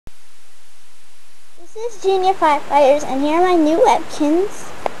This is Junior Firefighters, and here are my new Webkinz.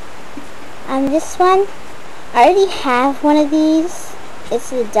 This one, I already have one of these. It's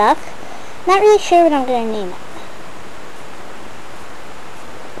the duck. Not really sure what I'm going to name it.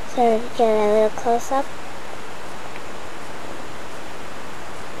 So get a little close up.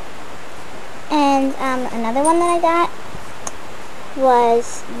 And another one that I got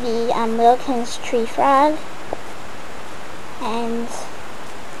was the Webkinz tree frog. And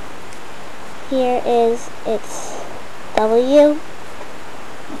here is its W.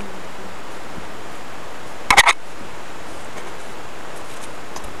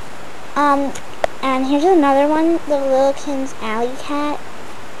 And here's another one, the Webkinz alley cat.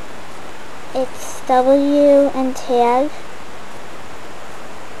 It's W and tag.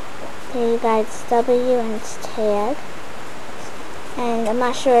 There you go, it's W and it's tag. And I'm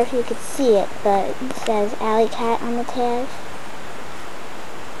not sure if you could see it, but it says alley cat on the tag.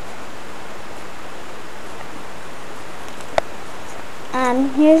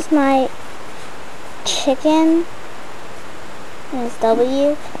 Here's my chicken, and it's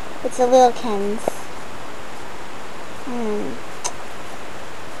W. It's a Webkinz.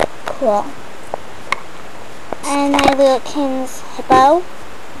 Cool. And my Webkinz hippo.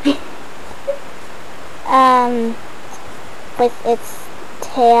 With its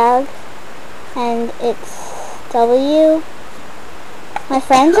tag and its W. My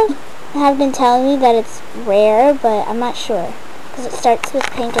friends have been telling me that it's rare, but I'm not sure. Because it starts with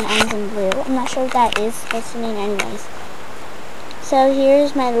pink and ends in blue. I'm not sure what that is supposed to mean anyways. So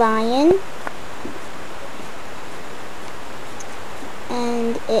here's my lion.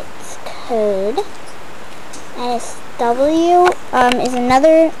 And its code. And its W is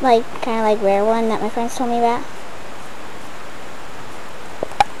another kind of like rare one that my friends told me about.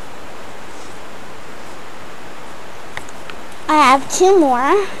 I have two more.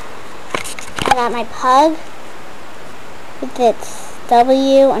 I got my pug with its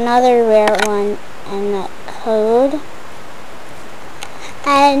W, another rare one, and the code.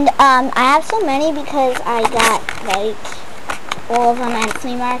 And I have so many because I got all of them at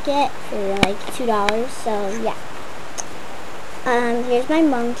flea market for $2. So yeah. Here's my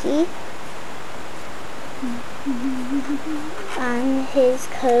monkey. His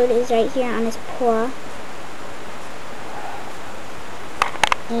code is right here on his paw.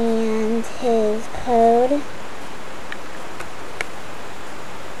 And his code.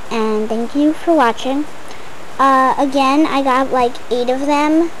 And thank you for watching. Again, I got 8 of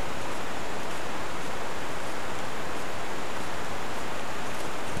them.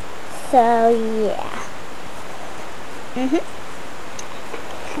 So yeah.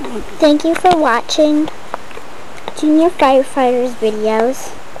 Thank you for watching Junior Firefighters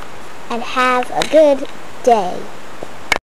videos, and have a good day.